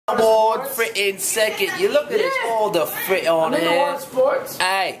fritting second. You look at this, all the frit on I'm in the here. water sports.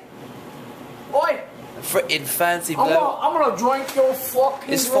 Hey, Oi! fritting fancy bloke. I'm gonna drink your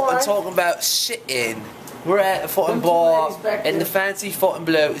fucking It's fucking wine. talking about shitting. We're at a fucking Them two bar, ladies back and there. the fancy fucking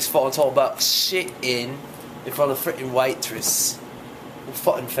bloke is fucking talking about shitting in front of the fritting waitress.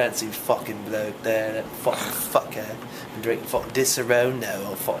 Fucking fancy fucking bloke there, that fucking fucker. And drinking fucking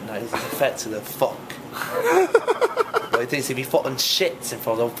Disaronno or fucking that. He's fat to the fuck. Well, he thinks if he fucking shits in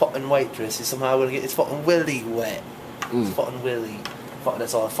front of a fucking waitress, he's somehow gonna get his fucking willy wet. His fucking willy. Fucking,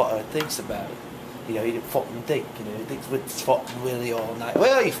 that's all the fucker thinks about. You know, he didn't fucking think, you know, he thinks with his fucking willy all night.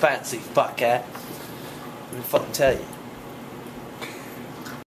 Well, you fancy fucker. Let me fucking tell you.